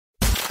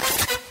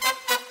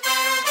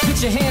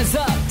Put your hands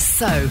up.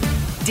 So,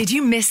 did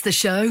you miss the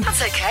show?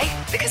 That's okay,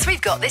 because we've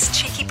got this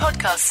cheeky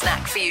podcast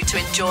snack for you to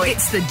enjoy.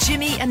 It's the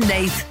Jimmy and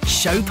Nath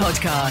Show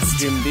Podcast.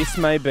 Jim, this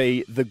may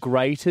be the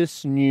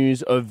greatest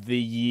news of the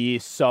year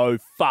so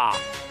far.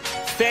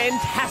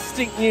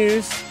 Fantastic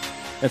news.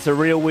 It's a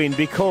real win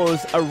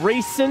because a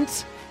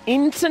recent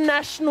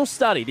international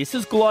study, this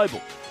is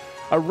global,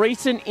 a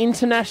recent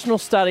international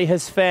study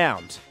has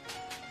found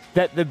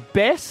that the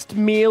best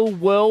meal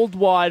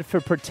worldwide for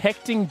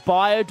protecting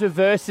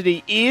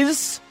biodiversity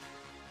is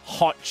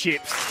hot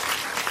chips.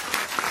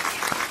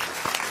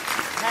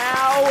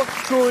 How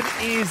good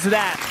is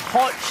that?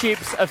 Hot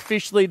chips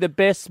officially the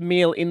best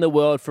meal in the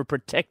world for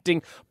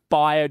protecting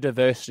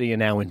biodiversity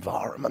in our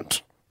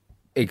environment.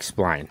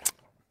 Explain.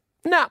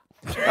 No.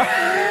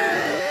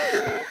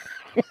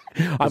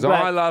 Because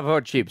I love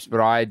hot chips,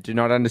 but I do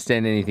not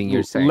understand anything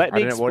you're saying. I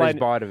don't know what is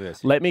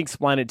biodiversity. Let me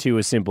explain it to you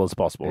as simple as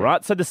possible,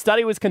 right? So the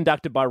study was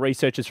conducted by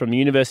researchers from the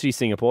University of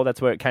Singapore.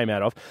 That's where it came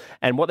out of.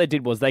 And what they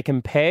did was they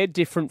compared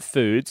different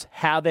foods,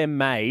 how they're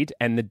made,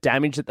 and the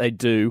damage that they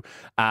do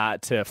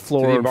to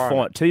flora and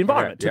fauna, to the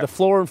environment, to the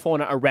flora and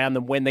fauna around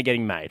them when they're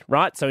getting made,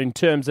 right? So in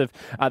terms of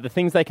the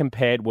things they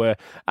compared were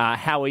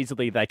how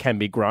easily they can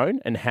be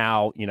grown and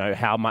how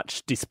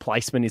much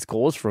displacement is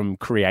caused from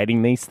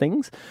creating these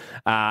things,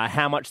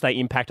 how much they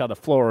impact other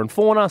flora and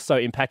fauna, so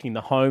impacting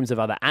the homes of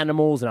other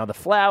animals and other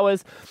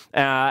flowers,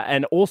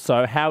 and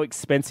also how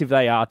expensive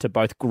they are to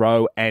both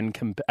grow and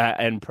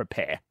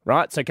prepare,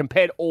 right? So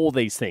compared all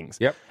these things.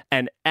 Yep.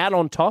 And out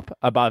on top,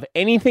 above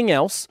anything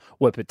else,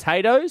 were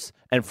potatoes,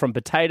 and from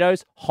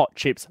potatoes, hot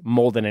chips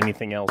more than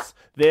anything else.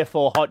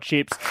 Therefore, hot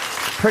chips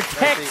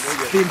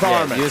protects the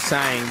environment. Yeah, you're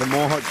saying the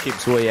more hot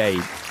chips we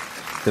eat,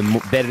 the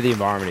better the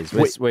environment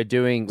is. We're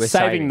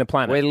saving the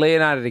planet. We're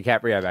Leonardo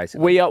DiCaprio,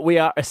 basically. We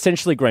are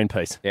essentially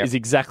Greenpeace. Yep. Is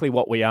exactly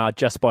what we are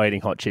just by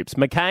eating hot chips.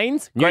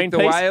 McCain's, Nuke Greenpeace.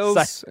 The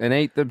whales and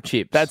eat the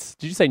chips.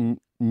 Did you say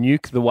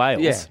nuke the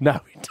whales? Yeah. No.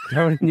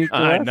 Don't nuke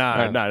the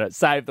whales? No.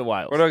 Save the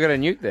whales. What do I got to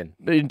nuke then?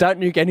 Don't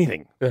nuke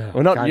anything.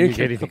 We're not Can't nuking nuke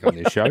anything on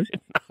this show. No,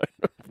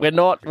 we're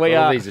not. We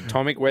are. All these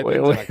atomic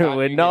weapons.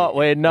 We're not.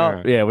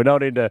 Right. Yeah, we're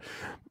not into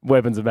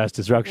weapons of mass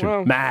destruction.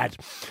 Well. Mad.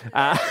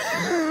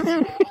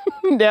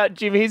 Now,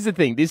 Jim, here's the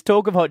thing. This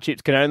talk of hot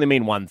chips can only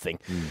mean one thing.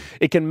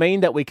 It can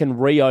mean that we can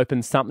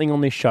reopen something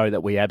on this show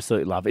that we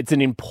absolutely love. It's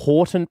an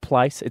important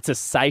place. It's a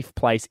safe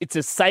place. It's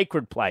a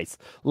sacred place.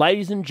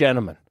 Ladies and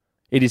gentlemen,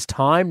 it is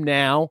time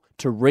now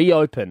to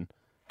reopen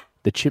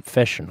the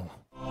Chipfessional.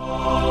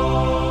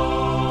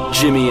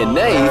 Jimmy and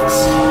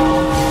Nath's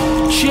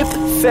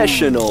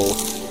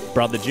Chipfessional.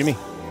 Brother Jimmy,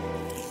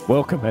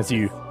 welcome as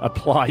you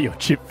apply your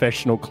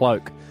Chipfessional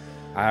cloak.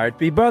 Alright,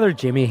 be brother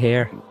Jimmy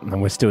here.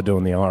 And we're still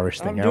doing the Irish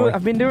thing, aren't we?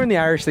 I've been doing the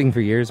Irish thing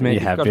for years, mate. You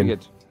have been.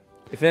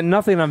 If there's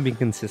nothing, I'm being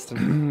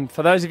consistent.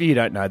 For those of you who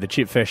don't know, the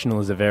Chipfessional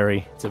is a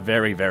very,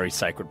 very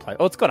sacred place.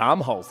 Oh, it's got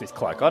armholes, this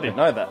cloak. I didn't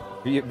know that.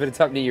 But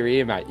it's up near your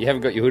ear, mate. You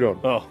haven't got your hood on.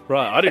 Oh,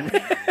 right. I didn't.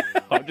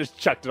 I just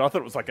chucked it. I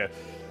thought it was like a...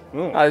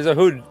 Oh, there's a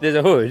hood. There's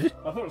a hood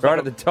right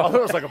at the top. I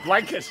thought it was like a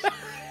blanket.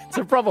 It's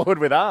a proper hood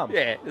with arms.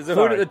 Yeah, there's a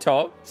hood at the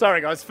top.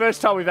 Sorry, guys.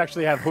 First time we've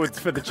actually had hoods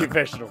for the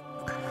Chipfessional.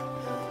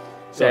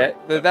 Yeah,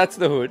 that's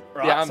the hood.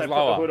 Right, the arms so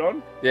lower. put the hood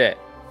on. Yeah.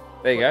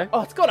 There you go.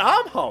 Oh, it's got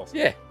armholes.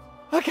 Yeah.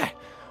 Okay.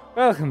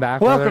 Welcome back.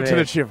 Welcome to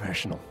the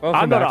Chipfessional.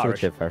 Welcome I'm back not to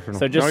Irish. the Chipfessional.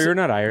 So just no, you're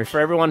not Irish. For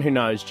everyone who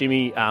knows,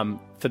 Jimmy,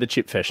 for the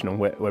Chipfessional,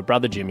 we're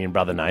brother Jimmy and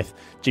brother Nath.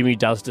 Jimmy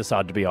does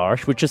decide to be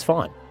Irish, which is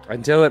fine.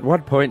 Until at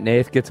what point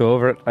Nath gets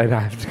over it, I'd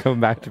have to come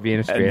back to being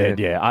Australian. And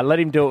then, I let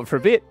him do it for a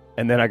bit,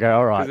 and then I go,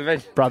 all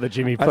right, brother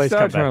Jimmy, please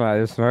come back.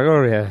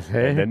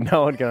 And then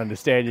no one can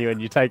understand you,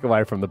 and you take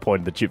away from the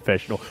point of the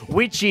Chipfessional,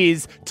 which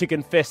is to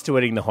confess to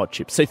eating the hot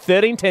chips. So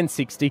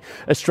 131060,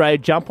 Australia,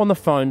 jump on the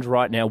phones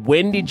right now.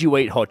 When did you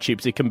eat hot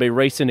chips? It can be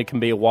recent, it can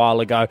be a while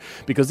ago,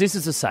 because this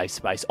is a safe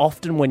space.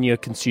 Often when you're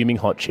consuming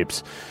hot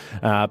chips,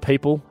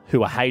 people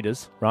who are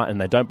haters, right, and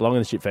they don't belong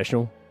in the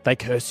Chipfessional, they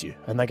curse you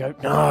and they go,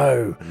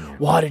 no,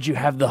 why did you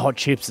have the hot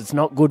chips? It's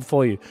not good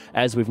for you.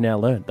 As we've now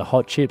learned, the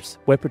hot chips,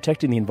 we're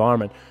protecting the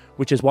environment,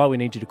 which is why we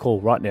need you to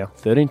call right now,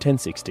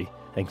 131060,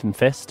 and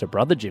confess to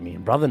brother Jimmy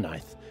and brother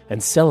Nath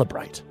and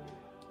celebrate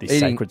this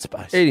sacred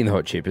space. Eating the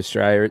hot chip,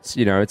 Australia,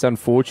 it's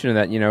unfortunate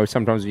that,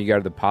 sometimes when you go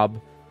to the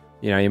pub,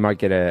 you might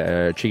get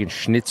a chicken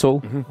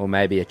schnitzel or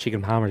maybe a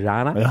chicken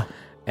parmigiana. Yeah.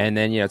 And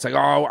then, it's like,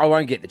 oh, I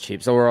won't get the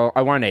chips or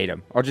I won't eat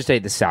them. I'll just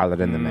eat the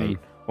salad and the meat.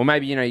 Or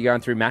maybe, you're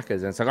going through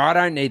Macca's and it's like, oh, I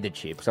don't need the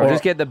chips. I'll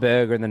just get the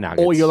burger and the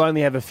nuggets. Or you'll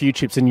only have a few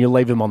chips and you'll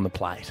leave them on the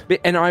plate.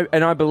 And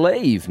I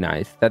believe,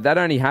 Nath, that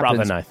only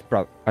happens... Brother Nath.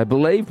 I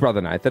believe,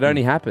 Brother Nath, that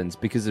only happens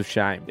because of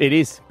shame. It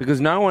is.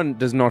 Because no one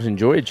does not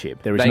enjoy a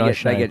chip. There is no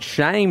shame. They get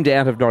shamed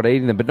out of not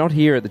eating them, but not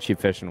here at the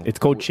Chipfessional. It's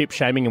called chip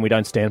shaming and we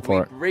don't stand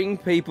for it. We bring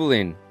people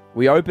in.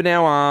 We open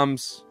our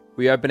arms.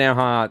 We open our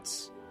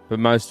hearts. But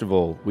most of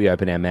all, we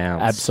open our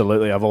mouths.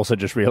 Absolutely. I've also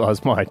just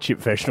realised my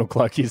Chipfessional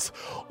cloak is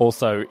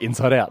also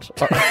inside out.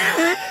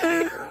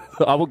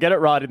 I will get it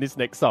right in this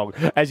next song.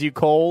 As you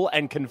call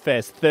and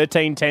confess,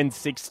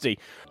 131060.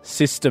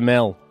 Sister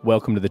Mel,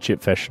 welcome to the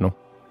Chipfessional.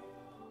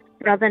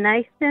 Brother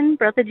Nathan,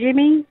 Brother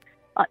Jimmy,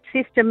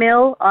 Sister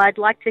Mill, I'd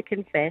like to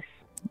confess.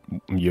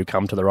 You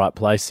come to the right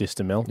place,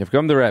 Sister Mill. You've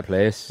come to the right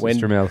place,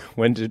 Sister Mill.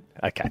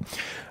 Okay.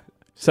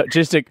 So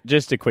just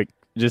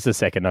a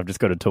second. I've just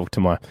got to talk to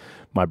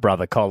my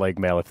brother colleague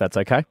Mel, if that's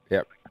okay.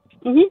 Yep.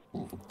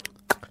 Mm-hmm.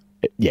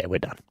 Yeah, we're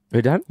done.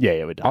 We're done?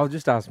 Yeah, we're done. I'll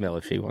just ask Mel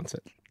if she wants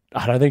it.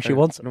 I don't think she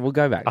wants it. We'll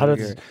go back.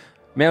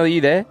 Mel, are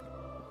you there?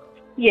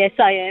 Yes,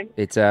 I am.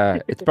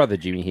 It's Brother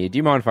Jimmy here. Do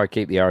you mind if I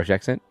keep the Irish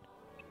accent?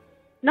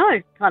 No,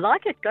 I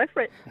like it. Go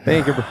for it.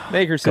 Thank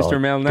you, Sister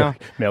Mel. Now,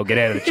 Mel, get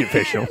out of the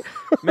Chipfessional.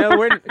 Mel,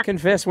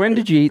 confess, when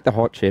did you eat the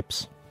hot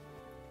chips?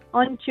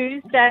 On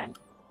Tuesday,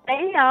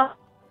 around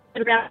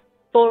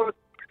 4. It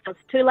was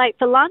too late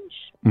for lunch,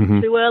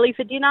 too early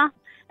for dinner,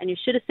 and you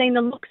should have seen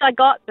the looks I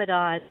got, but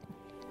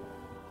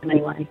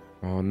anyway.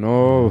 Oh,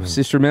 no.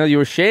 Sister Mel, you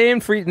were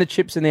shamed for eating the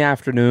chips in the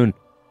afternoon.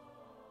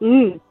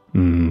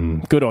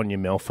 Good on you,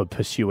 Mel, for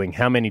pursuing.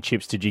 How many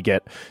chips did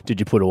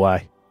you put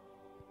away?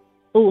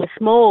 Oh, a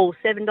small,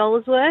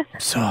 $7 worth.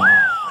 So,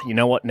 you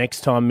know what?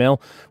 Next time,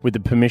 Mel, with the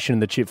permission of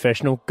the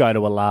Chipfessional, go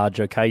to a large,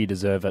 okay? You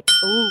deserve it.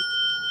 Ooh,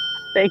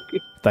 thank you.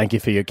 Thank you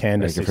for your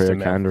candour, Thank you for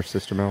your candour,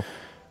 Sister Mel.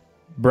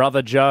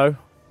 Brother Joe.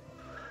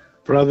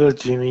 Brother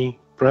Jimmy.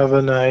 Brother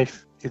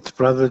Nath. It's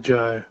Brother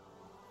Joe.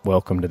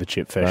 Welcome to the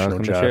Chipfessional,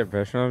 Welcome Joe. to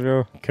Chipfessional,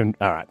 Joe.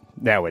 All right,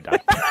 now we're done.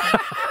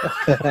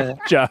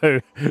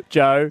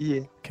 Joe, Yeah.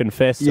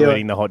 confess to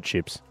eating the hot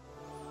chips.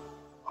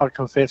 I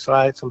confess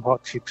I ate some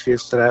hot chips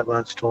yesterday at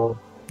lunchtime.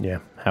 Yeah,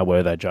 how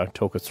were they, Joe?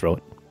 Talk us through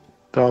it.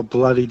 They were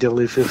bloody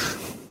delicious.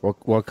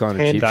 What kind of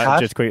Hand chips? cut?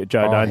 Just quick,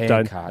 Joe, hand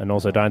don't, cut. and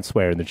also don't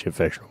swear in the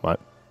Chipfessional, mate.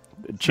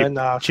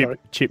 Sorry.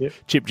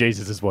 Chip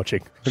Jesus is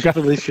watching.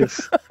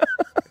 Delicious.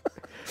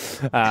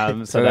 So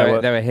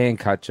they were hand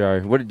cut,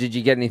 Joe. Did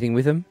you get anything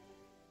with them?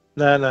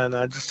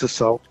 No, just a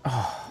salt.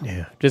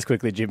 Yeah, just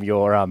quickly, Jim,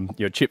 your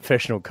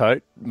Chipfessional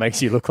coat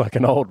makes you look like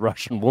an old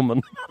Russian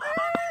woman.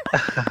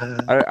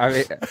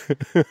 I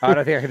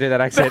don't think I can do that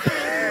accent.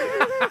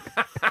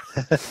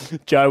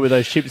 Joe, were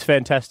those chips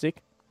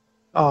fantastic?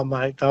 Oh,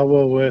 mate, they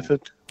were worth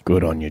it.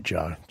 Good on you,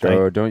 Joe.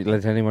 Joe, don't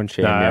let anyone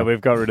share me. No,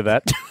 we've got rid of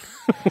that.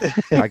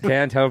 I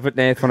can't help it,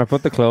 Nath, when I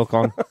put the cloak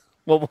on.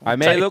 Well, I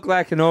may look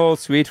like an old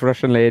sweet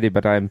Russian lady,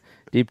 but I'm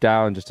deep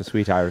down just a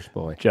sweet Irish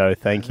boy. Joe,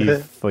 thank you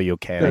for your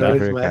candour. Thank you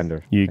for your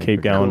candour. You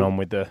keep going on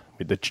with the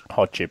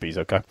hot chippies,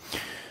 okay?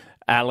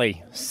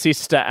 Ali,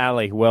 Sister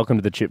Ali, welcome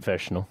to the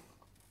Chipfessional.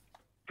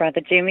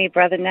 Brother Jimmy,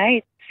 Brother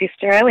Nate,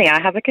 Sister Ellie, I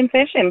have a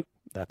confession.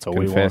 That's all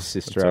we want. Confess,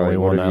 Sister Ellie,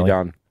 what have you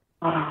done?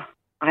 Oh,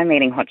 I'm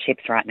eating hot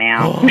chips right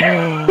now.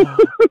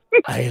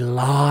 A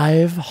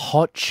live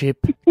hot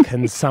chip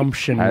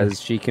consumption.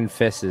 As she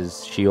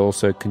confesses, she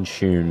also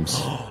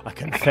consumes. A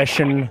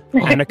confession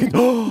and a...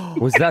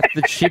 Was that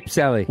the chips,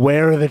 Ellie?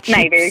 Where are the chips?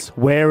 Maybe.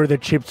 Where are the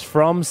chips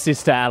from,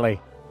 Sister Ali?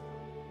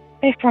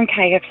 They're from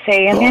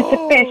KFC and they're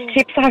the best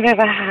chips I've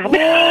ever had.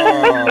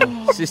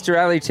 Oh, Sister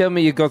Ellie, tell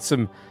me you got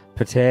some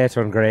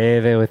potato and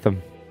gravy with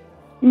them.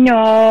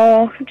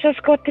 No,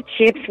 just got the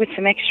chips with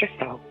some extra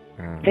salt.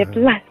 They're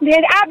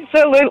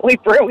absolutely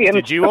brilliant.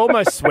 Did you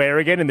almost swear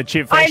again in the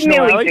Chipfessional, I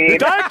nearly Ali? did.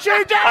 Don't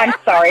you dare! I'm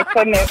sorry,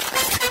 couldn't it?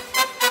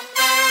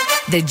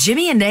 The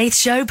Jimmy and Nath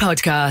Show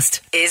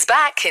podcast is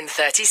back in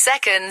 30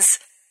 seconds.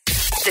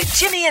 The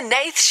Jimmy and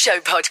Nath Show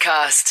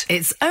podcast.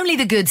 It's only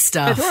the good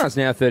stuff. It's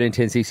now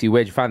 13:10:60.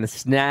 Where'd you find the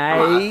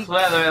snake?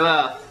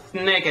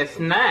 Sneaky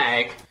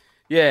snake.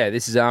 Yeah,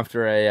 this is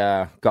after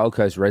a Gold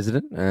Coast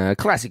resident.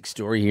 Classic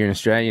story here in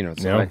Australia. You know,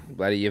 it's like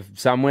bloody you're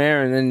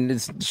somewhere and then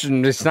there's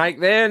a snake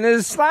there and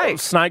there's a snake.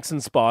 Snakes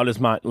and spiders,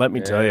 mate. Let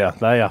me tell you,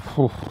 they are.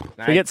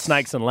 Forget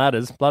snakes and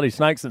ladders. Bloody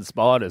snakes and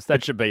spiders.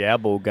 That should be our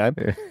ball game.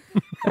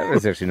 That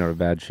was actually not a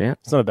bad shout.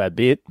 It's not a bad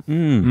bit.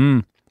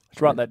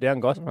 Let's write that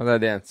down, guys. Write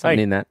that down. Something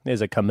in that. There's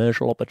a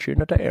commercial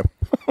opportunity.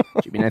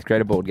 Jimmy Nath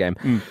create a board game.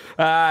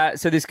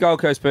 So this Gold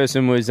Coast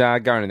person was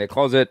going in their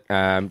closet,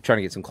 trying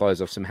to get some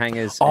clothes off some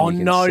hangers. Oh, and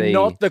you can no, see,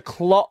 not the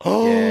cloth.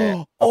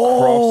 yeah,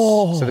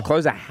 across. So the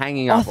clothes are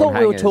hanging up I thought on we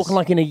were hangers. talking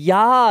like in a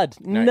yard.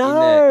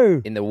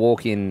 No. In the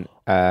walk-in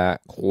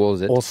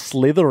closet. Or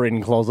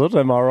slither-in closet,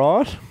 am I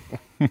right?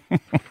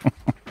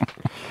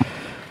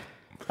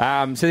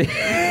 So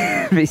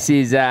this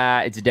is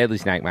it's a deadly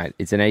snake, mate.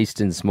 It's an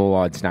eastern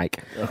small-eyed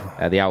snake,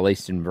 the old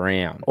eastern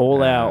brown.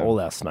 All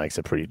our snakes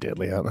are pretty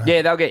deadly, aren't they?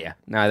 Yeah, they'll get you.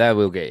 No, they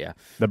will get you.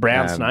 The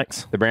brown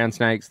snakes? The brown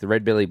snakes, the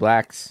red belly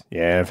blacks.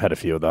 Yeah, I've had a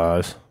few of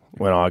those.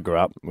 When I grew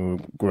up in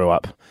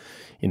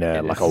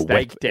a like a snake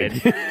wet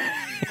den.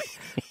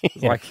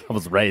 Yeah, like I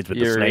was raised with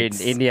the You're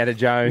snakes. in Indiana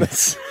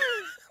Jones.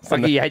 It's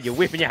like you had your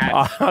whip in your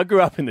hand. I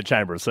grew up in the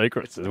Chamber of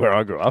Secrets. Is where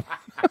I grew up.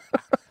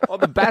 Oh,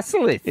 the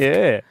basilisk.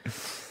 Yeah.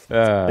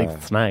 Big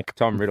snake.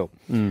 Tom Riddle.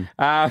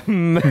 I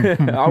want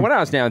to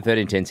ask now in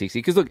 13:10:60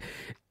 because look,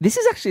 this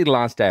is actually the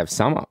last day of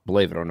summer.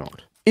 Believe it or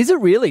not. Is it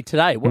really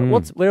today?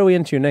 Where are we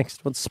into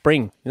next? What's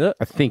spring? Is it?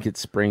 I think it's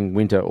spring,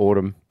 winter,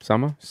 autumn,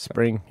 summer.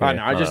 Spring. I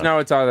know. I just know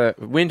it's either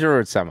winter or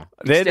it's summer.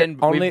 They're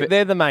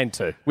the main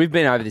two. We've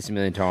been over this a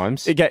million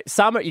times. You got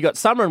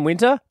summer and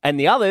winter, and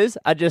the others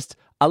are just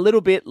a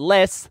little bit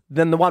less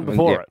than the one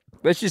before it.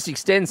 Let's just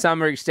extend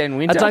summer, extend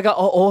winter. It's like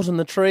autumn,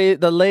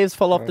 the leaves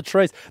fall off the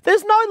trees.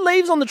 There's no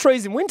leaves on the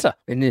trees in winter.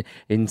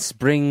 In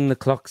spring, the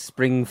clocks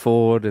spring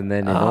forward, and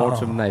then in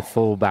autumn, they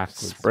fall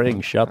backwards.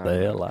 Spring, shut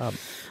the hell up.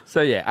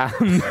 So, yeah.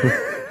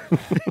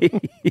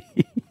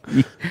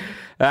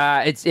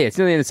 It's nearly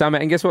the end of summer,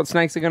 and guess what?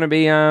 Snakes are going to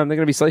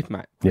be sleeping,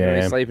 mate. Yeah,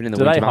 they're sleeping in the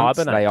do winter they months.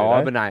 hibernate? They do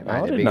hibernate, mate. I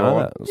They're didn't big know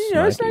orb- that. You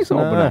know, snakes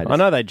hibernate. I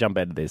know they jump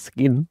out of their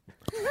skin.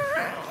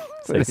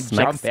 They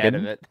jump out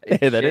of it.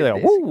 Yeah, they do. They go,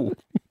 woo.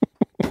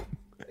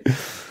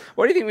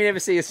 Why do you think we never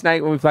see a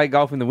snake when we play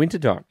golf in the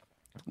wintertime?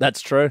 That's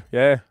true.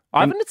 Yeah,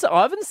 I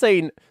haven't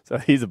seen. So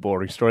here's a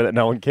boring story that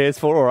no one cares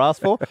for or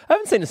asks for. I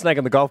haven't seen a snake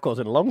on the golf course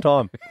in a long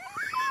time.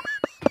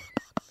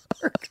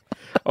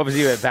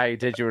 Obviously, you weren't paying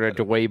attention when it had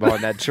to wee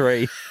behind that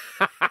tree.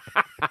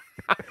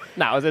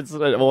 No,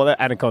 that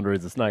anaconda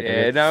is a snake.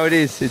 Yeah, no, it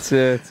is. It's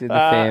in the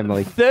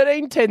family.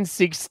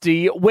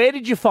 131060. Where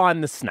did you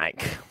find the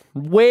snake?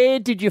 Where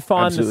did you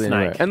find Absolutely the snake?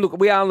 Nowhere. And look,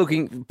 we are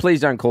looking.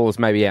 Please don't call us.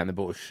 Maybe out in the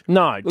bush.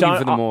 No, looking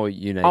for the more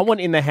unique. I want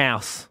in the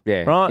house.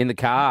 Yeah, right. in the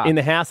car. In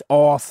the house.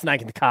 Oh,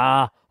 snake in the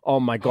car. Oh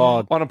my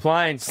God. On a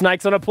plane.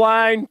 Snakes on a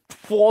plane.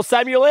 For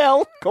Samuel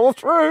L. Call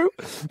through.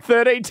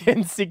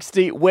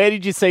 131060. Where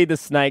did you see the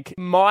snake?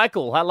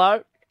 Michael,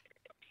 hello.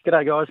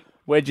 G'day, guys.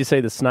 Where did you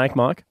see the snake,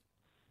 Mike?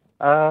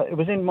 It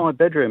was in my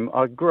bedroom.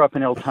 I grew up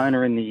in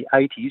Altona in the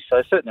 80s,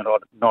 so certainly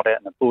not out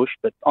in the bush,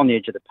 but on the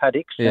edge of the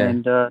paddocks. Yeah.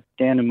 And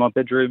down in my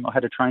bedroom, I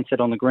had a train set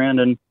on the ground,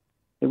 and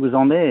it was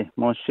on there.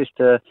 My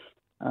sister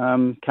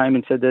came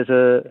and said there's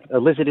a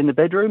lizard in the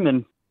bedroom,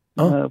 and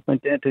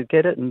went down to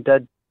get it, and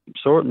Dad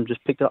saw it and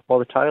just picked it up by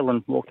the tail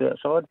and walked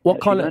outside.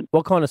 What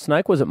kind of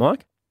snake was it,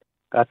 Mike?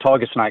 A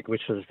tiger snake,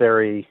 which was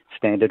very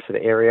standard for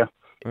the area.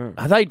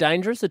 Are they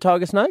dangerous, the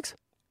tiger snakes?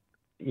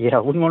 Yeah, I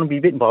wouldn't want to be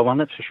bitten by one,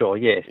 that's for sure.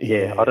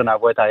 Yeah. I don't know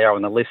where they are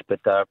on the list,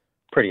 but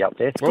pretty up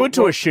there. It's good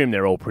to assume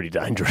they're all pretty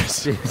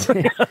dangerous. I don't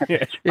think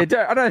you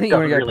want to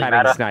go really patting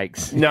matter.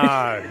 snakes. No,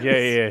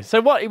 yeah. So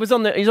what? He's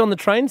on the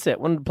train set.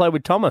 Wanted to play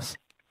with Thomas.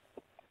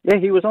 Yeah,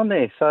 he was on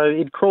there. So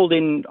he'd crawled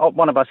in.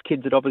 One of us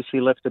kids had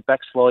obviously left the back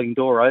sliding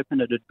door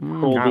open. It had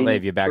crawled Can't in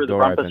leave your back through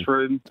door the rumpus open.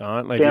 room,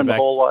 Don't leave down your the back.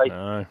 hallway.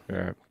 No,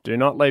 yeah. Do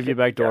not leave your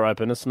back door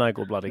open. A snake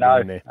will bloody No,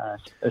 get in there.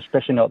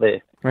 especially not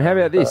there. Well, how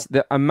about this?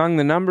 Among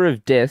the number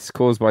of deaths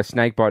caused by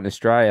snakebite in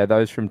Australia,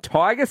 those from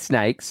tiger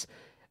snakes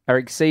are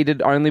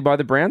exceeded only by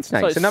the brown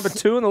snake. So number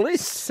 2 on the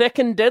list.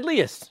 Second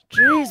deadliest.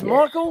 Jeez,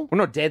 Michael. Well,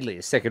 not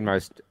deadliest, second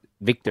most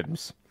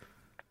victims.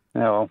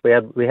 Oh,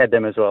 well, we had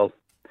them as well.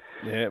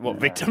 Yeah, what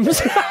victims?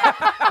 You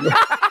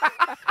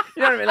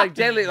know what I mean? Like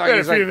deadly, like,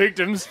 a few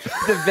victims.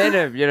 The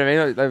venom, you know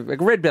what I mean? Like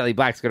red belly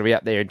black's got to be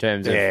up there in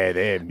terms of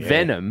them. Yeah.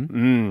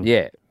 venom.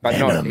 Yeah, but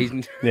not. He's,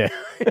 Yeah.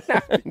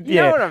 you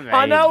know what I mean?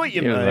 I know what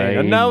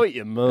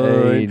you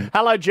mean.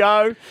 Hello,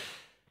 Joe.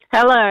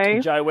 Hello.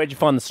 Joe, where'd you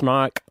find the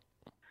snake?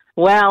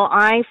 Well,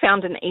 I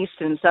found an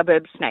eastern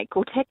suburb snake.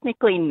 Well,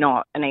 technically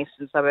not an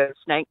eastern suburb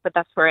snake, but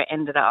that's where it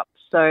ended up.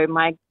 So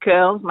my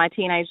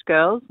teenage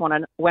girls,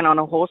 went on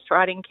a horse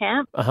riding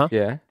camp.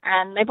 Yeah.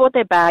 And they brought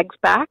their bags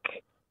back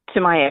to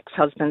my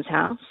ex-husband's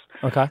house.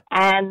 Okay.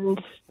 And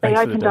they Thanks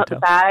for the opened up the detail.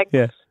 bags,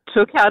 Yeah.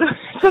 took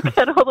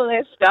out all of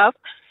their stuff,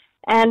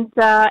 and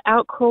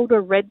out crawled a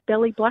red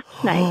belly black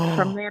snake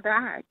from their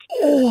bag.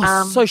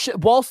 So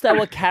whilst they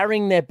were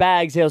carrying their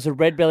bags, there was a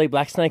red belly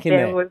black snake in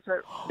there.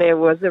 There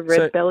was a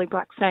red belly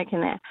black snake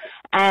in there.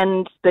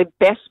 And the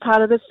best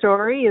part of the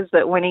story is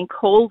that when he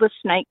called the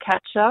snake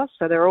catcher,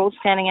 so they're all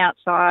standing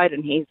outside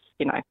and he's,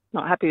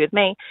 not happy with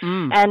me.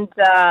 And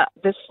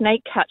the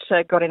snake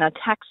catcher got in a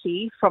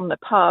taxi from the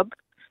pub,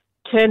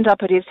 turned up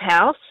at his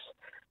house,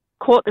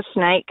 caught the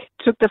snake,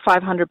 took the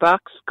 $500,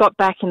 got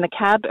back in the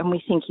cab, and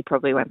we think he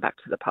probably went back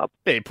to the pub.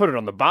 Yeah, he put it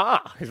on the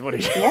bar, is what he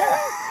did. Yeah.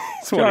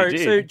 That's what he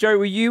did. So, Joe,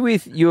 were you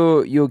with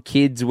your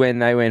kids when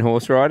they went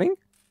horse riding?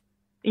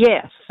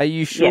 Yes. Are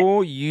you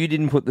sure you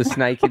didn't put the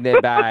snake in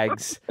their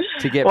bags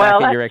to get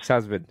back at your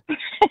ex-husband?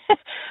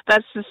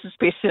 That's the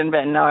suspicion,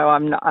 but no,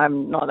 I'm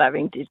not that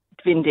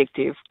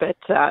vindictive. But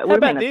How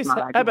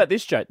about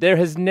this, Joe? There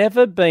has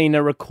never been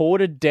a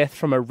recorded death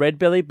from a red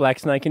belly black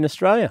snake in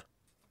Australia.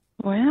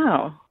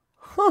 Wow.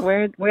 Huh.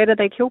 Where do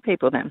they kill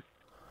people then?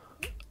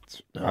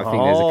 I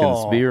think there's a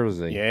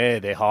conspiracy. Yeah,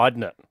 they're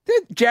hiding it.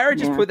 Jared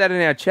just put that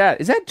in our chat.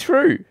 Is that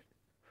true?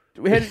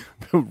 We had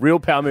real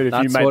power move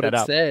if you made that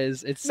up.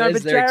 Says. It says no,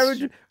 but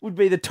Jared would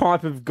be the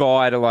type of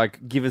guy to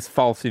give us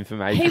false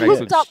information. He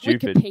looked up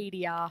stupid.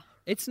 Wikipedia.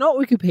 It's not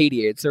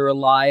Wikipedia. It's a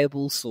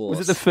reliable source.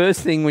 Was it the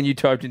first thing when you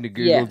typed into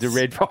Google to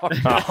red fire?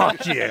 Oh,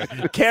 yeah.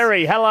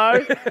 Kerry,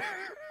 hello.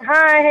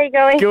 Hi, how you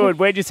going? Good.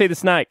 Where'd you see the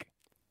snake?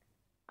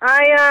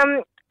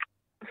 I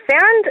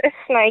found a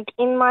snake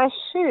in my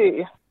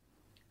shoe.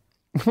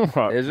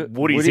 Right.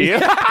 Woody's here.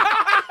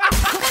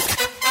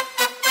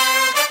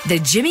 The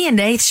Jimmy and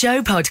Nath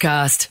Show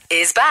podcast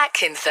is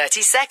back in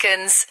 30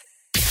 seconds.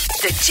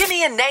 The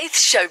Jimmy and Nath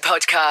Show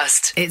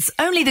podcast. It's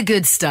only the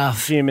good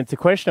stuff. Jim, it's a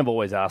question I've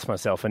always asked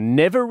myself and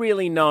never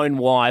really known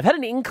why. I've had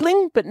an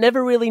inkling, but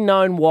never really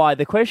known why.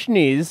 The question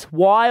is,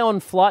 why on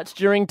flights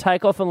during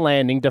takeoff and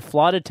landing do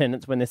flight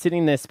attendants, when they're sitting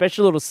in their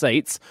special little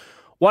seats,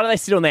 Why do they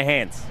sit on their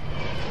hands?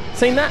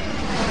 Seen that?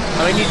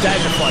 I mean, you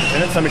dated a flight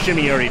attendant, so I'm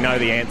assuming you already know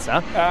the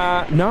answer.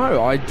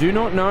 No, I do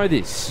not know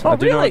this. Oh,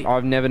 really?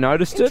 I've never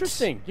noticed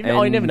Interesting. it.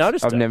 You never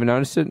noticed it? I've never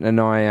noticed it, and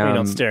You're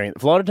not staring at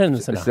the flight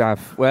attendants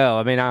enough. Well,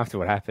 I mean, after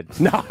what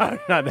happened. No,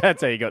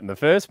 that's how you got in the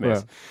first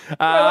mess.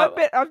 I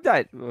bet I've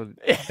dated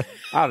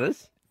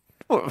others.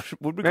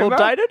 Would we call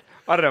dated?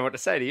 I don't know what to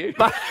say to you.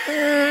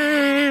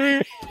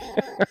 I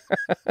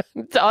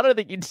don't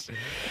think you'd...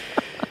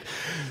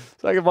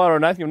 Say goodbye to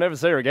Nath. You'll never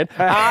see her again.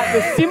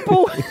 The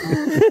simple...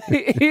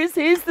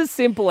 here's the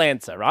simple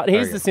answer, right?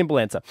 Here's the simple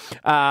answer,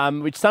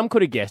 which some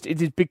could have guessed.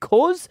 It is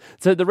because...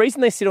 So the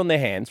reason they sit on their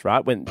hands,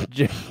 right, when...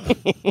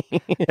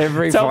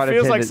 Every so it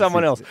feels like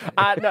someone else.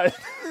 No.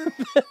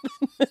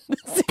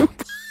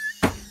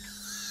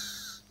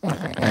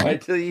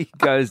 Wait till he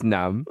goes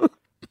numb.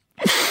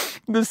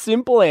 The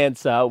simple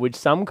answer, which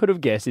some could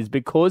have guessed, is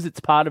because it's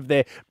part of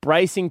their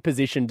bracing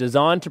position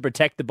designed to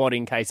protect the body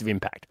in case of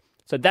impact.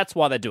 So that's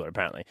why they do it,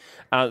 apparently.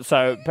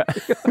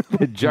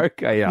 The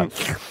joke, yeah,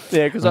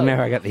 because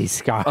I got these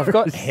scars. I've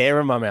got hair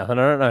in my mouth, and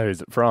I don't know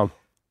who's it from.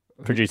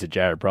 Producer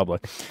Jared, probably.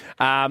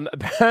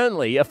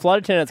 Apparently, a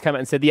flight attendant's come out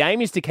and said the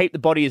aim is to keep the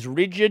body as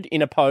rigid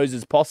in a pose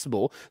as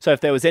possible. So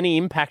if there was any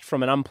impact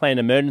from an unplanned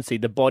emergency,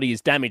 the body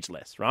is damaged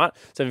less, right?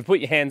 So if you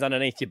put your hands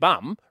underneath your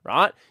bum,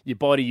 right, your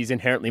body is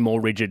inherently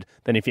more rigid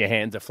than if your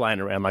hands are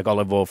flying around like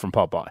olive oil from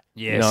Popeye.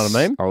 Yes. You know what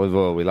I mean? Olive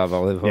oil. We love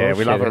olive oil. Yeah,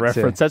 we love a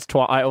reference. That's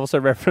I also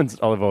referenced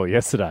olive oil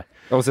yesterday.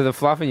 Also, the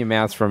fluff in your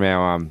mouth's from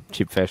our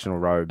Chipfessional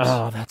robes.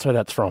 Oh, that's where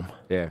that's from.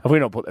 Yeah. Have we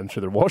not put them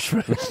through the wash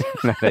first?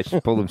 No, they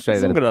should pull them straight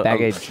out of the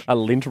baggage. A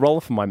lint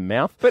roller for my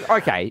mouth. But,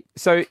 okay,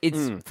 so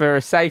it's for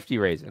a safety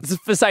reason. It's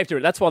for safety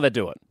reasons. That's why they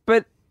do it.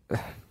 But...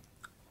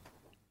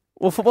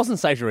 Well, if it wasn't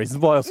safety reasons,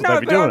 why else would they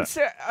be doing it?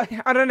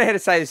 I don't know how to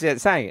say this without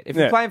saying it. If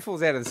the plane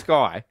falls out of the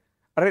sky,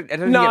 I don't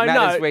think it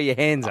matters where your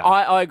hands are.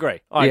 I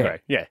agree. I agree.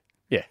 Yeah.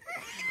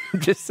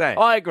 I'm just saying.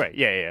 I agree.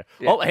 Yeah.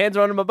 Oh, hands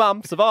are under my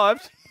bum.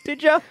 Survived.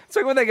 Did you? It's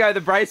like when they go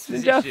the brace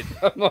position.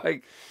 I'm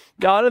like...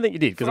 No, I don't think you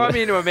did. Fly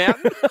me into a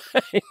mountain?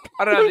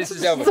 I don't know if this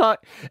is helpful. Like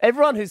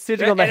everyone who's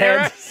sitting on the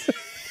hands...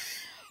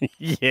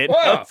 Yeah,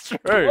 that's true.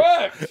 It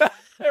worked.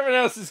 Everyone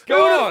else is gone.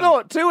 Who would have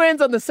thought? 2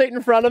 hands on the seat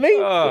in front of me.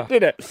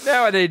 Did it?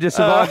 Now I need to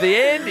survive the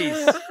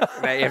Andes.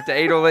 Now you have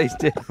to eat all these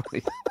dead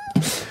bodies.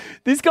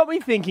 This got me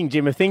thinking,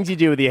 Jim, of things you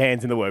do with your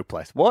hands in the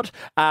workplace. What?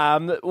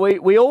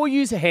 We all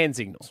use hand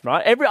signals,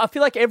 right? I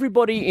feel like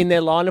everybody in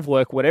their line of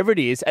work, whatever it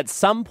is, at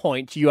some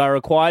point you are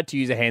required to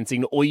use a hand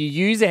signal, or you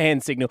use a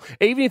hand signal,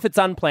 even if it's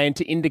unplanned,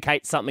 to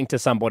indicate something to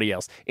somebody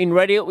else. In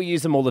Reddit, we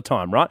use them all the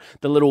time, right?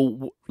 The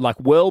little like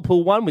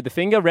whirlpool one with the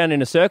finger round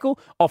in a circle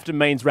often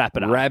means wrap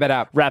it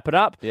up. Wrap it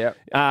up.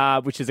 Yeah.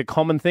 Which is a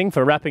common thing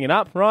for wrapping it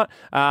up, right?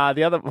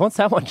 The other, what's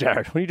that one,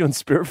 Jared? What are you doing,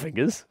 spirit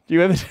fingers? Do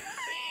you ever?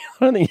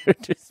 I don't think you're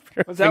just.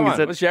 What's that one?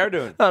 What's Jared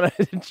doing? Oh,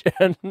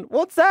 no,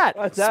 what's that?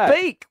 What's that?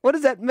 Speak. What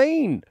does that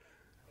mean?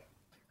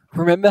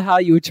 Remember how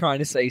you were trying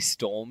to say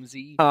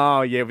Stormzy?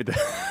 Oh, yeah.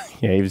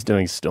 Yeah, he was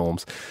doing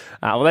storms.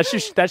 Well, that's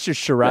just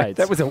charades.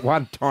 That was a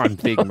one-time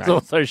thing, mate. It's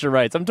also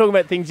charades. I'm talking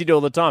about things you do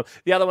all the time.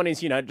 The other one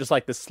is, just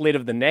like the slit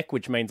of the neck,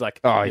 which means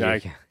like, cut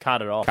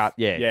it off. Cut.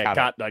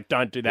 Like,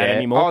 don't do that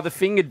anymore. Oh, the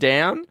finger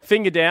down?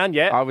 Finger down,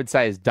 yeah. I would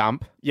say is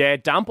dump. Yeah,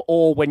 dump,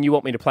 or when you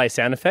want me to play a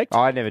sound effect.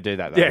 I never do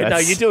that, though. Yeah, no,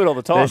 you do it all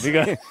the time.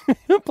 You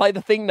go, play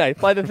the thing, Nate.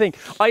 Play the thing.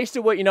 I used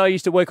to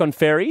work on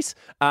ferries.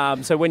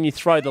 So when you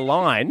throw the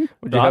line...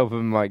 Would you help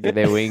them, like, get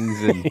their wings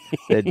and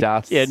their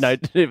dust? Yeah, no,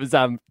 it was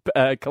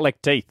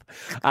collect teeth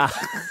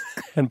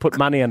and put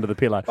money under the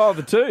pillow. Oh,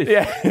 the tooth.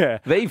 Yeah.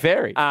 The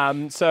ferry.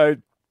 So...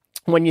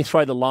 when you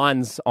throw the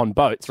lines on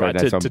boats, right,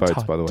 to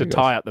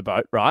tie up the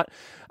boat, right,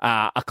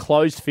 a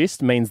closed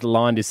fist means the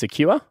line is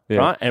secure,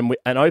 right, and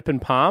an open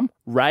palm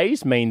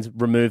raised means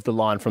remove the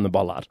line from the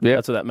bollard. Yeah.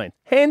 That's what that means.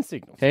 Hand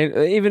signals.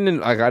 Even in,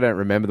 like, I don't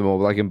remember them all,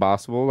 but like in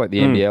basketball, like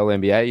the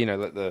NBL, NBA,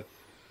 let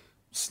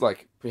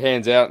the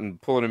hands out and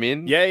pulling them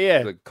in.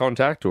 Yeah. The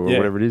contact or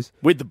whatever it is.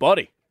 With the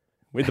body,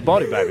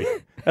 baby.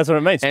 That's what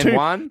it means.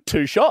 And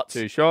two shots.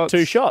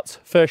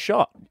 First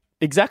shot.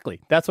 Exactly.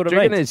 That's what it means. Do you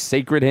reckon there's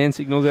secret hand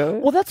signals out there?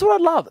 Well, that's what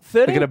I love.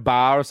 Like at a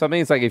bar or something.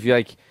 It's like if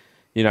you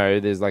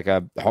there's like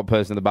a hot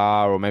person at the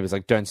bar, or maybe it's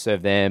like don't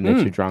serve them, they're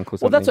too drunk or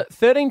something. Well, that's it.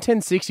 13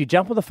 10 60.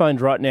 Jump on the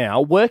phones right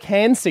now. Work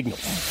hand signals.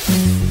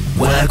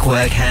 Work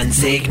hand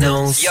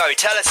signals. Yo,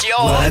 tell us your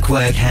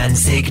work hand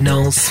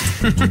signals.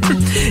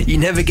 You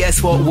never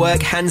guess what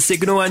work hand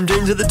signal I'm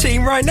doing to the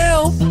team right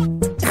now.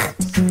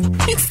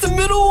 It's the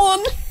middle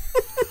one.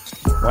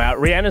 Wow,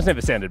 Rihanna's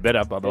never sounded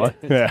better, by the way.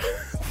 Yeah.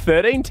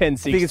 13 10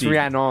 60. I think it's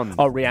Rhiannon.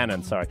 Oh,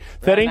 Rhiannon, sorry.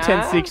 13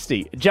 10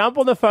 60. Jump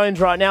on the phones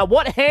right now.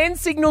 What hand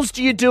signals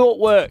do you do at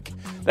work?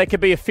 They could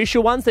be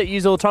official ones that you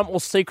use all the time, or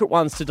secret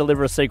ones to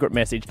deliver a secret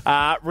message.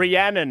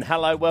 Rhiannon,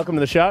 hello, welcome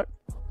to the show.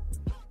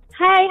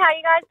 Hey, how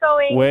you guys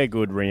going? We're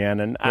good,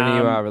 Rhiannon. When are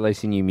you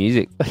releasing new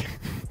music?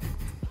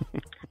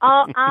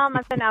 I've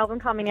got an album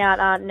coming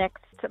out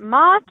next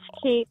March.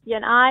 Keep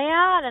an eye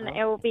out, and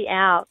it will be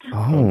out.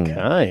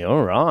 Okay,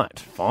 all right,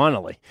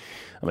 finally.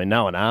 I mean,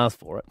 no one asked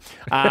for it.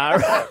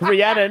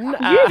 Rhiannon.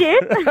 You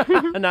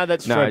did. No,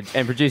 that's true. No,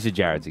 and producer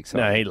Jared's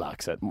excited. No, he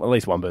likes it. At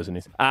least one person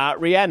is.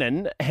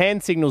 Rhiannon,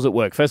 hand signals at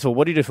work. First of all,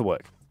 what do you do for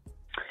work?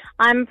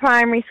 I'm a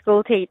primary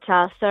school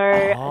teacher, so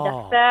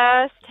the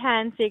first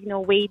hand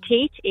signal we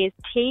teach is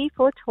T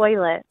for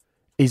toilet.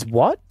 Is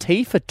what?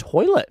 T for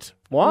toilet?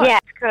 Why? Yeah,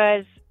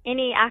 because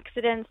any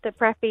accidents, the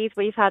preppies,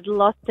 we've had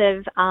lots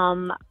of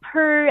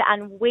poo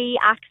and wee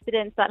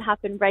accidents that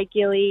happen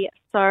regularly.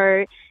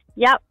 So,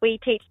 yep, we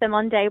teach them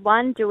on day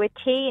one, do a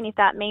T, and if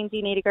that means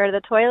you need to go to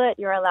the toilet,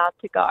 you're allowed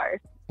to go.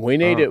 We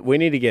need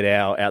to get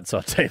our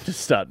outside team to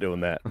start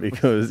doing that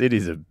because it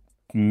is a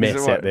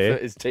mess out there.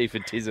 It's T for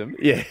tism.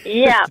 Yeah.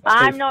 Yeah,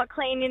 I'm not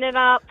cleaning it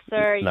up, so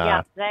Nah.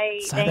 yeah,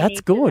 they that's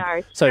need good. to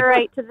go So-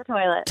 straight to the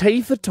toilet.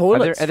 T for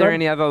toilet. Are there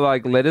any other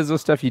letters or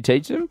stuff you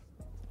teach them?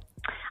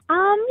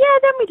 Yeah,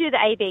 then we do the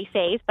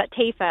ABCs, but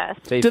T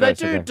first. Do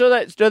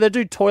they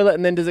do toilet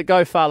and then does it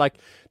go far like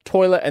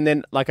toilet and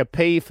then like a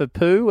P for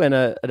poo and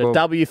a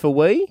W for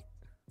wee?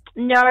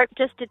 No,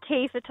 just a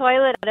T for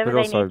toilet. Whatever But they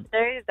also need to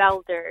do,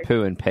 they'll do.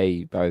 Poo and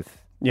P both.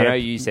 Yeah. I know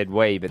you said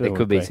we, but there Poo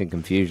could and be P. some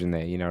confusion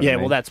there. You know what Yeah, I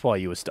mean? well, that's why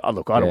you were.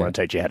 Look, I don't want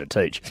to teach you how to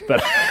teach,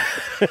 but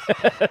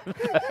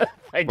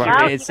thank you.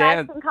 Well, you guys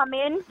can come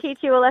in, teach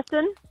you a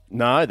lesson.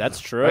 No, that's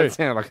true. That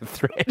sounded like a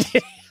threat.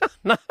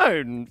 No,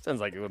 sounds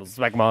like you would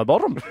smack my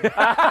bottom.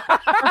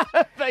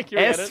 Thank you,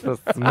 S for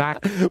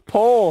smack.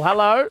 Paul,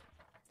 hello.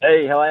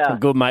 Hey, how are you?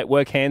 Good, mate.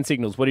 Work hand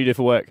signals. What do you do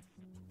for work?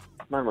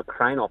 I'm a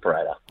crane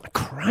operator.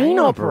 Crane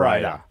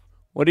operator.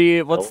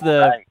 What's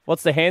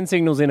the hand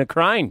signals in a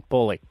crane,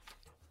 Paulie?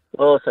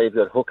 Oh, so you've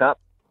got hook up,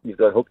 you've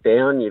got hook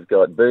down, you've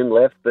got boom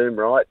left, boom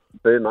right,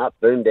 boom up,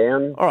 boom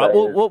down. All right.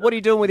 Well, what are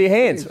you doing with your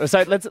hands?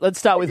 So let's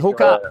start with hook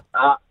up.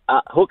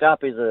 Hook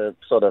up is a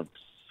sort of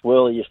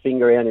swirl your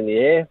finger around in the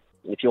air.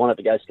 If you want it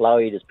to go slow,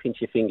 you just pinch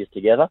your fingers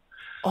together.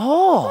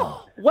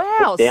 Oh, wow.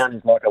 Hook down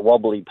is like a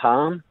wobbly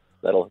palm.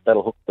 That'll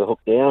hook the hook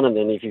down, and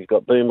then if you've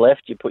got boom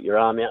left, you put your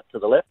arm out to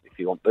the left. If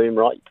you want boom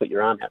right, you put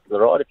your arm out to the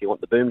right. If you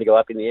want the boom to go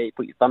up in the air, you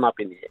put your thumb up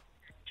in the air.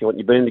 If you want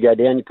your boom to go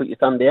down, you put your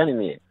thumb down in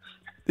the air.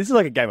 This is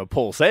like a game of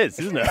Paul Says,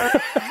 isn't it?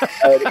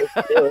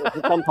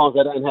 Sometimes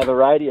they don't have a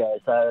radio,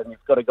 so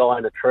you've got a guy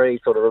in a tree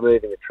sort of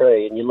removing a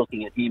tree, and you're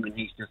looking at him, and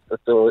he's just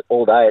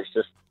all day. It's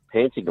just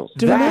hand signals.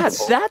 Dude, that's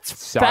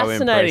so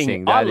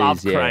fascinating. impressive. I That love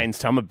is, yeah.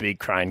 cranes. I'm a big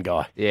crane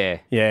guy. Yeah.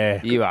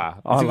 Yeah. You are.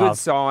 It's I a good love-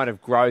 sign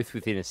of growth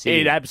within a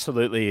city. It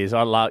absolutely is.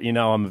 I'm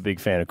a big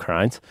fan of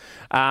cranes.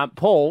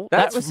 Paul,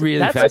 That's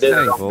really If they do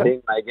the wrong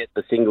thing, they get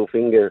the single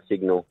finger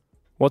signal.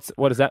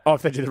 What is that? Oh,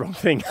 if they do the wrong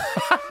thing.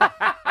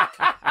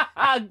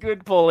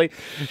 Good, Paulie.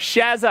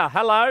 Shazza,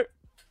 hello.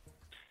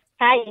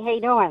 Hey, how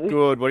you doing?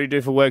 Good. What do you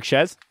do for work,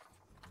 Shaz?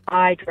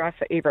 I drive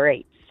for Uber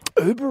Eats.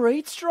 Uber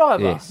Eats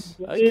driver. Yes.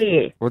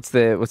 Yeah. What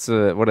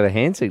are the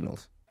hand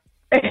signals?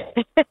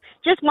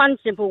 Just one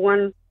simple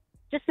one.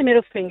 Just the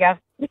middle finger.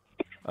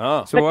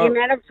 Oh. So but what- the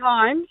amount of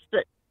times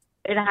that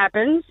it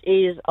happens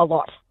is a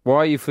lot. Why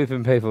are you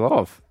flipping people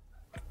off?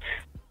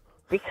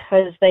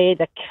 Because they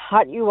either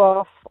cut you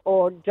off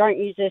or don't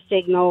use their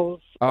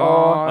signals.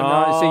 Oh,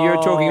 no. So you're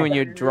talking when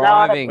you're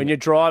driving. When you're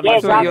driving. I Yeah,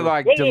 thought you're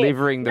driving. like Yeah.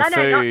 delivering the No,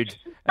 no, not- food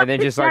and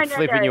then just like No, no,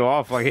 flipping no. you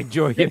off, like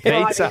enjoy your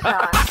pizza.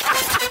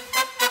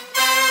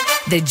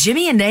 The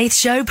Jimmy and Nath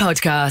Show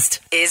podcast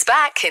is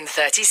back in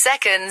 30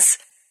 seconds.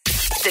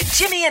 The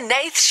Jimmy and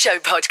Nath Show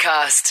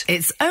podcast.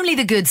 It's only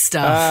the good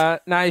stuff.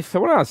 Nath, I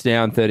want to ask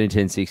now on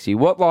 131060,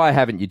 what lie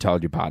haven't you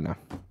told your partner?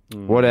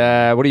 What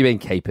have you been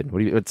keeping?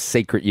 What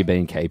secret you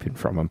been keeping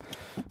from them?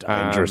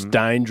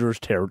 Dangerous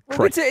territory.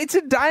 Well, it's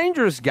a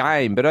dangerous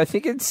game, but I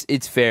think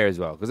it's fair as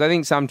well because I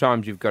think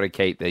sometimes you've got to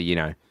keep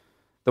the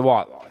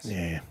white lies.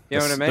 Yeah, You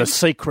know what I mean? The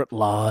secret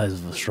lies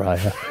of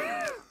Australia.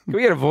 Can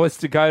we get a voice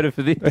decoder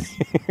for this?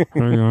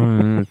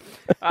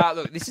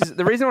 Look, this is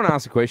the reason I want to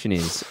ask the question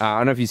is I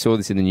don't know if you saw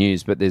this in the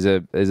news, but there's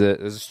a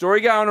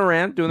story going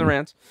around doing the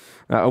rounds.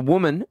 A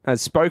woman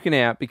has spoken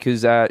out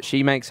because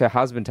she makes her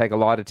husband take a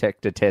lie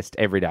detector test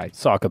every day.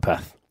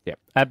 Psychopath. Yep.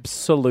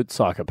 Absolute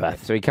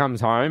psychopath. So he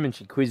comes home and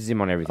she quizzes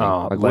him on everything.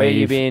 Oh, like where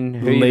you been,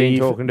 who you been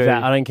talking to.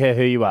 I don't care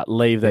who you are.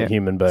 Leave that Yeah.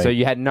 human being. So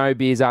you had no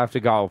beers after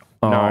golf.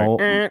 Oh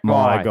No. my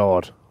Why?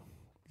 God.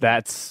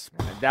 That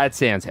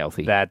sounds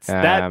healthy.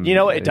 You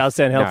know what? It does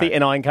sound healthy, no.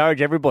 and I encourage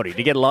everybody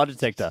to get a lie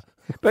detector.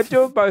 But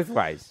do it both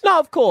ways. No,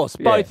 of course,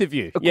 Yeah. both of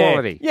you.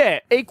 Equality. Yeah,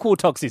 equal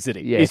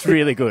toxicity. Yeah. It's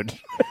really good.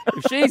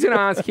 If she's going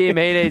to ask him,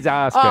 he needs to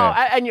ask Oh,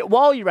 her. and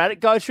while you're at it,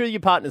 go through your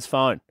partner's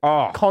phone.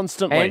 Oh,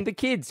 Constantly. and the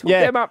kids. Hook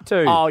them up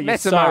too. Oh, you're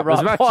Mess so them up right.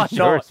 as much Why as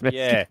yours. not?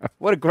 Yeah.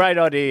 What a great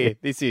idea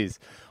this is.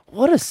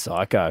 What a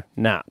psycho.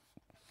 Nah.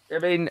 I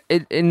mean,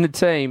 in the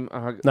team...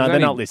 No, they're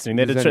not listening.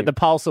 They're the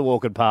Pulse are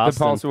walking past.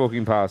 The Pulse are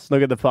walking past.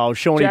 Look at the Pulse.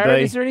 Shawnee Jared,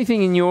 B. is there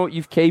anything in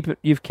you've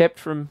kept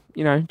from,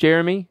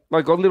 Jeremy?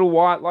 Like a little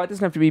white light.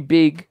 Doesn't have to be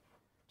big.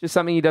 Just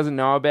something he doesn't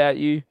know about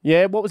you.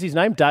 Yeah, what was his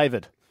name?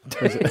 David.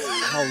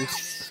 Oh,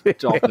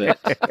 stop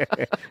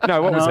it.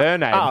 No, what was her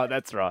name? Oh,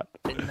 that's right.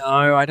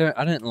 No, I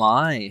don't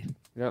lie.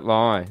 Don't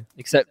lie.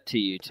 Except to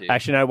you two.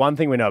 Actually, no, one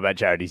thing we know about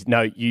Jared is,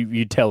 no,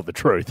 you tell the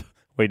truth.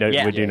 We do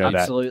know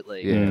that.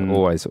 Absolutely. Yeah,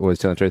 always telling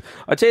the truth.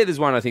 I tell you, there's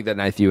one I think that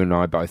Nath, you and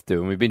I both do,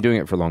 and we've been doing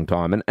it for a long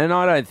time, and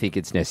I don't think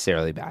it's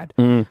necessarily bad.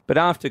 But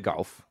after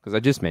golf, because I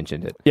just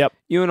mentioned it,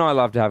 you and I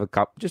love to have a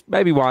cup, just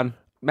maybe one,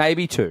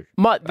 maybe two.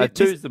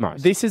 Two's the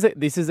most. This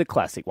is a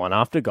classic one.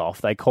 After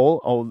golf, they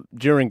call, or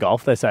during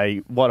golf, they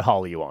say, what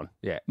hole are you on?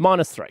 Yeah.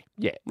 -3.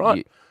 Yeah.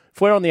 Right. If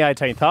we're on the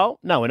 18th hole,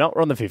 no, we're not.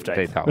 We're on the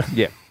 15th hole.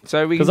 Yeah.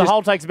 So we because the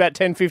hole takes about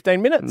 10, 15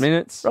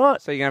 minutes.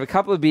 Right. So you can have a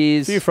couple of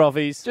beers, a few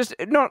frothies. Just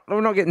we're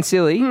not getting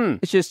silly.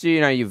 It's just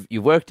you've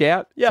worked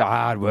out. Yeah. It's a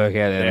hard workout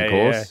there, of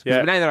course. Yeah.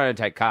 But now that I don't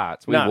take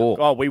carts, we walk.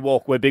 Oh, we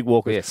walk. We're big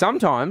walkers. Yeah.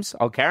 Sometimes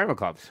I'll carry my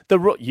clubs.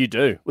 You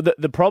do.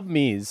 The problem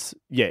is,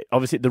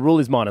 obviously the rule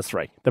is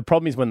 -3. The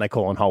problem is when they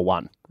call on hole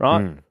 1,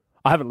 right?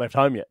 I haven't left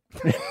home yet.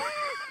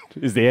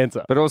 Is the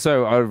answer. But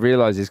also, I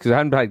realise this because I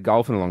hadn't played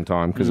golf in a long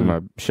time because of my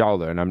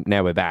shoulder, and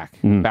now we're back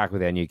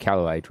with our new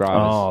Callaway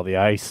drivers. Oh, the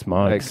AI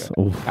smokes.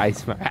 AI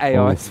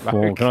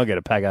smoke. Can I get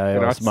a pack of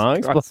AI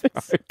smokes?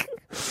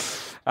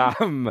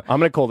 I'm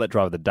going to call that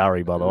driver the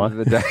Durry, by the way.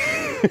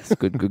 It's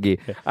good gear.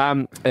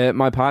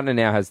 My partner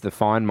now has the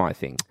Find My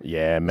thing.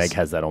 Yeah, Meg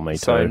has that on me too.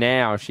 So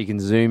now she can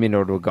zoom in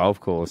onto a golf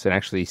course and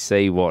actually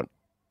see what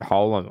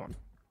hole I'm on.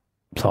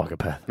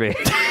 Psychopath. Yeah.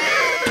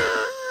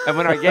 And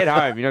when I get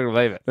home, you're not going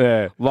to believe it.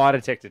 Yeah. Lie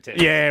detector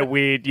test. Yeah,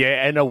 weird.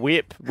 Yeah, and a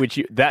whip, which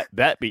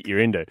that bit you're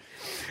into.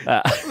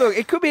 Look,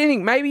 it could be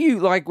anything. Maybe you,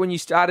 like, when you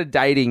started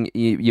dating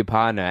your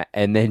partner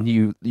and then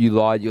you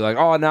lied, you're like,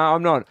 oh, no,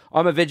 I'm not.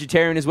 I'm a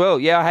vegetarian as well.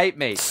 Yeah, I hate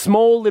meat.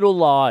 Small little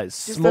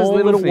lies. Just Small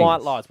those little white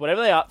things. lies.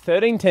 Whatever they are,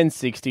 13 10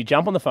 60,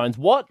 jump on the phones.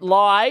 What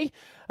lie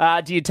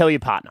do you tell your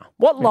partner?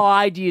 What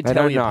lie do you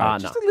tell your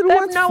partner? Just a little They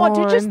one's have no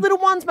idea. fine. Just little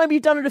ones. Maybe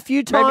you've done it a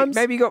few times.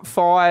 Maybe you got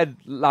fired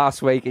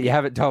last week and you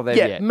haven't told them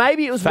yet.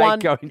 Maybe it was Fake one.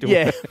 going to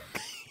Yeah. work.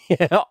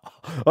 Yeah.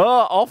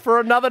 Oh, off for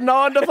another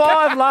 9 to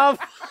 5, love.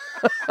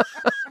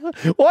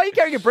 Why are you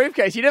carrying a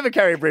briefcase? You never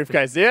carry a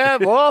briefcase. Yeah,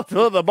 well,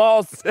 for the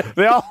boss.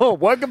 They're all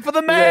working for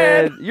the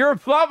man. Yeah, you're a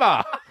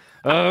plumber.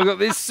 Oh, I've got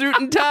this suit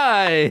and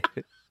tie.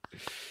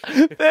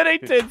 13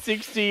 10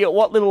 60.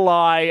 What little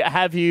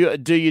lie do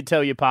you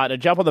tell your partner?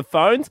 Jump on the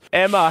phones.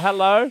 Emma,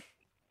 hello.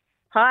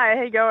 Hi,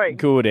 how you going?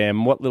 Good,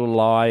 Em. What little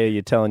lie are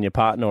you telling your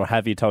partner, or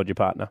have you told your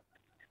partner?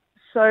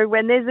 So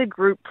when there's a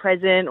group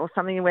present or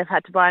something and we've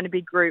had to buy in a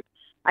big group,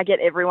 I get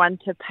everyone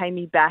to pay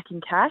me back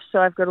in cash. So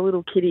I've got a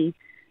little kitty.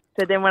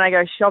 So then when I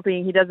go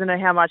shopping, he doesn't know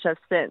how much I've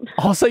spent.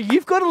 Oh, so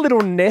you've got a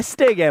little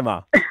nest egg,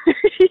 Emma.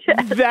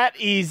 Yes. That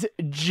is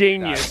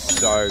genius. That's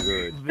so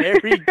good.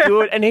 Very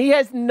good. And he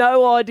has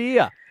no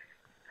idea.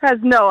 Has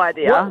no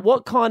idea.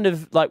 What kind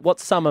of, what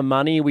sum of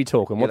money are we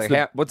talking? What's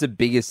the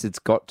biggest it's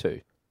got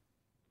to?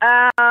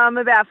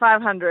 About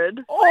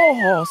 500.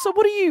 Oh, so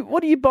what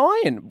are you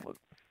buying?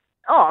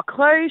 Oh,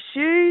 clothes,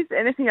 shoes,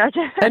 anything I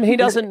can. And he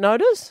doesn't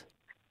notice?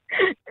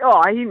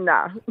 Oh,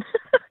 no.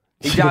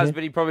 He does,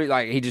 but he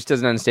probably he just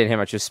doesn't understand how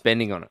much you're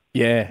spending on it.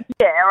 Yeah.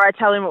 Yeah, or I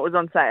tell him it was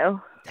on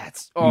sale.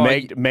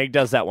 Meg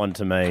does that one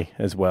to me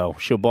as well.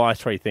 She'll buy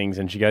 3 things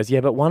and she goes,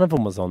 yeah, but one of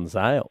them was on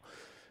sale.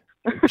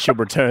 She'll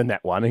return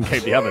that one and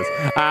keep the others.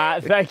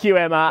 Thank you,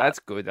 Emma. That's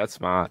good. That's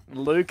smart.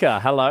 Luca,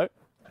 hello.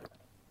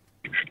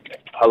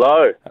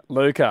 Hello.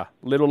 Luca,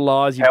 little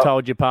lies you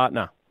told your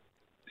partner.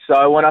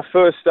 So when I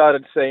first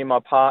started seeing my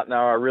partner,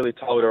 I really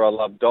told her I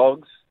love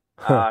dogs.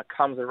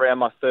 Comes around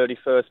my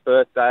 31st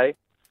birthday.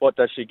 What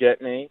does she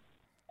get me?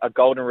 A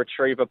golden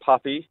retriever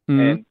puppy.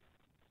 And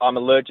I'm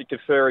allergic to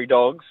furry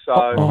dogs.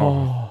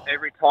 So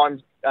every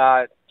time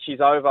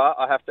she's over,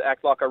 I have to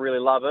act like I really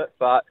love it.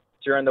 But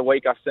during the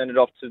week, I send it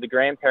off to the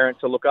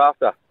grandparents to look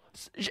after.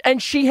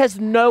 And she has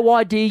no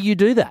idea you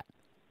do that?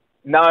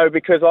 No,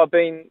 because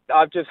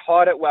I've just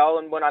hide it well,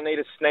 and when I need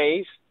a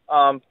sneeze,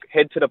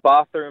 head to the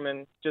bathroom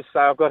and just say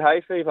I've got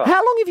hay fever.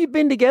 How long have you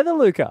been together,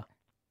 Luca?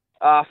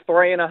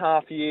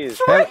 3.5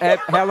 years.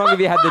 How long have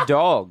you had the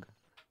dog?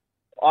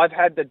 I've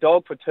had the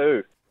dog for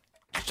 2.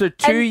 So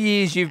 2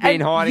 years you've been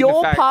hiding your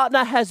the fact...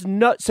 partner has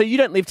no... So you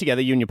don't live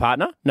together, you and your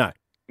partner? No.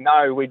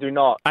 No, we do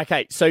not.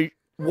 Okay, so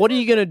what are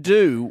you going to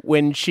do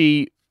when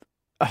she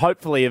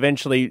hopefully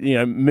eventually,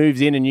 moves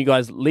in and you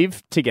guys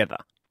live together?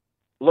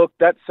 Look,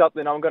 that's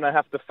something I'm going to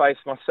have to face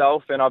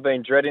myself, and I've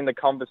been dreading the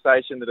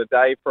conversation of the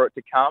day for it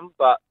to come.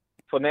 But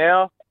for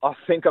now, I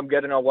think I'm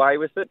getting away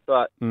with it.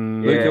 But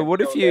Luca,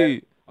 what if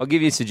you... I'll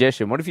give you a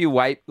suggestion. What if you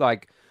wait,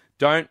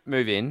 don't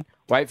move in,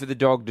 wait for the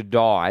dog to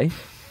die,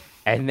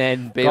 and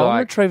then be Golden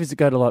retrievers that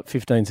go to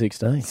 15,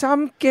 16.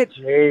 Some get...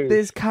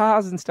 There's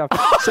cars and stuff.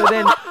 So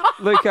then,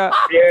 Luca,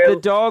 the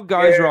dog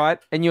goes right,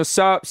 and you're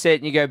so upset,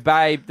 and you go,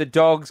 babe, the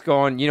dog's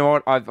gone. You know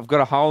what? I've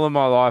got a hole in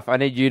my life. I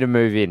need you to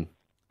move in.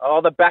 Oh,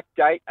 the back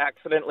gate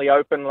accidentally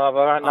opened, love.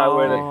 I don't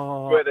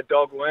know where the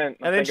dog went.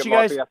 And then she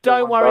goes,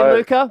 don't worry,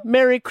 Luca.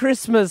 Merry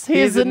Christmas.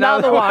 Here's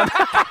another one.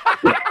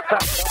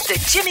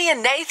 The Jimmy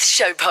and Nath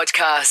Show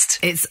Podcast.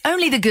 It's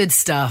only the good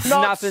stuff.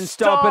 Nothing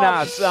stopping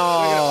us.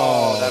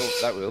 Oh,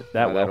 that will.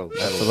 That'll.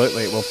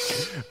 Absolutely, it will.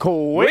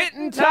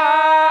 Quitting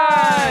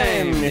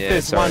time! If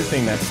there's one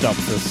thing that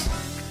stops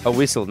us, A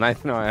whistle,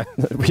 Nathan and I are.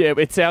 Yeah,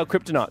 it's our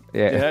kryptonite.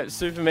 Yeah. You know,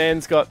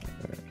 Superman's got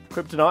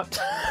kryptonite.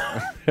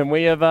 And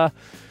we have,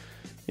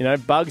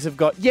 bugs have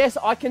got... Yes,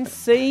 I can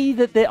see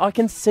that I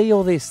can see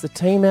all this. The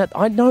team out...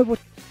 I know what...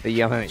 They're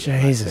yelling at you.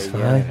 Jesus,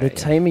 mate. The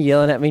team are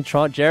yelling at me.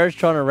 Jared's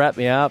trying to wrap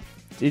me up.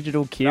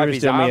 Digital Kira's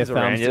doing me a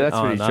thumbs. That's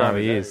what he's trying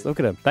to do. Look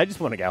at him. They just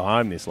want to go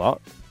home, this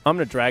lot. I'm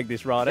going to drag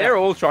this right out. They're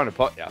all trying to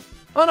pot you.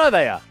 Oh, no,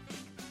 they are.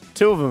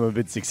 2 of them have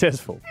been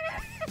successful.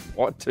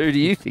 What 2 do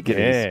you think it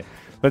is? Yeah.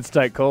 Let's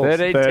take calls.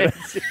 13, 10,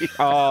 6.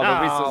 Oh,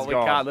 the whistle's we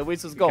gone. Can't. The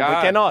whistle's gone. We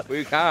cannot.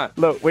 We can't.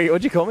 Look,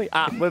 what'd you call me?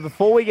 Well,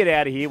 before we get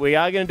out of here, we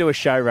are going to do a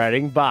show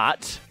rating,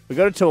 but we've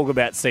got to talk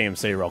about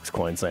CMC Rocks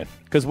Queensland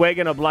because we're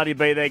going to bloody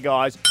be there,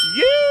 guys.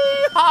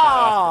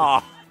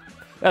 Yeehaw!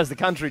 That was the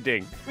country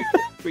ding.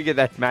 We get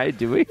that made,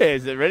 do we? Yeah,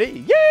 is it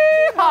ready?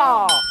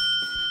 Yeehaw!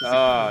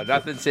 Oh,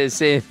 nothing says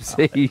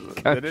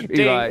CMC country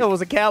ding. like... It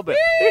was a cowbell.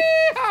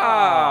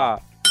 Yeehaw!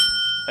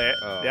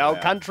 The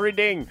old country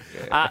ding.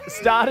 Yeah.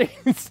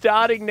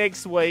 Starting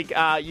next week,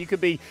 you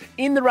could be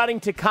in the running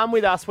to come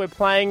with us. We're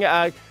playing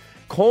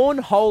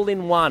Cornhole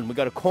in One. We've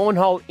got a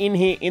cornhole in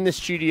here in the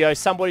studio.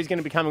 Somebody's going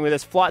to be coming with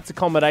us. Flights,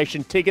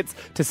 accommodation, tickets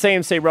to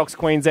CMC Rocks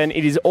Queensland.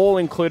 It is all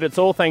included. It's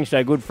all thanks to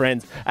our good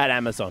friends at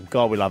Amazon.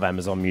 God, we love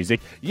Amazon Music.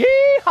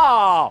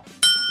 Yeehaw!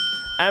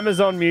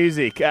 Amazon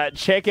Music.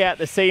 Check out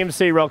the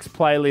CMC Rocks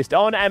playlist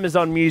on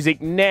Amazon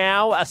Music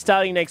now.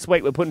 Starting next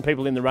week, we're putting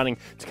people in the running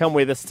to come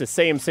with us to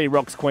CMC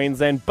Rocks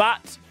Queensland.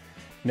 But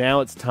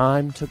now it's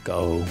time to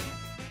go.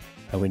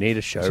 And we need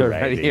a show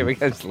rating. Yeah, we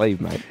can just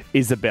leave, mate.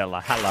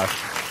 Isabella, hello.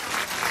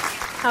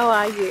 How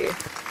are you?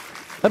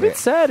 A bit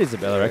sad,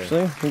 Isabella,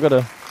 actually. We've got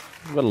to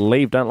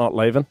leave. Don't like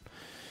leaving.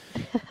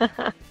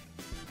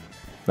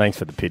 Thanks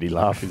for the pity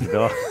laugh,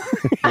 Isabella.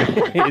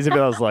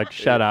 Isabella's like,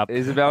 shut up.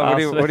 Isabella,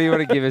 what do you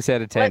want to give us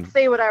out of 10? Let's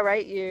see what I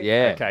rate you.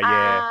 Yeah. Okay,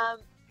 yeah.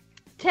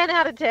 10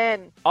 out of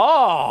 10.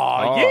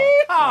 Oh.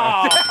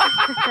 Yeah!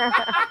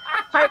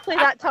 Hopefully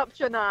that tops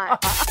your night.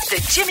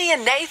 The Jimmy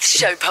and Nath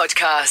Show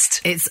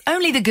Podcast. It's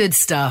only the good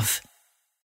stuff.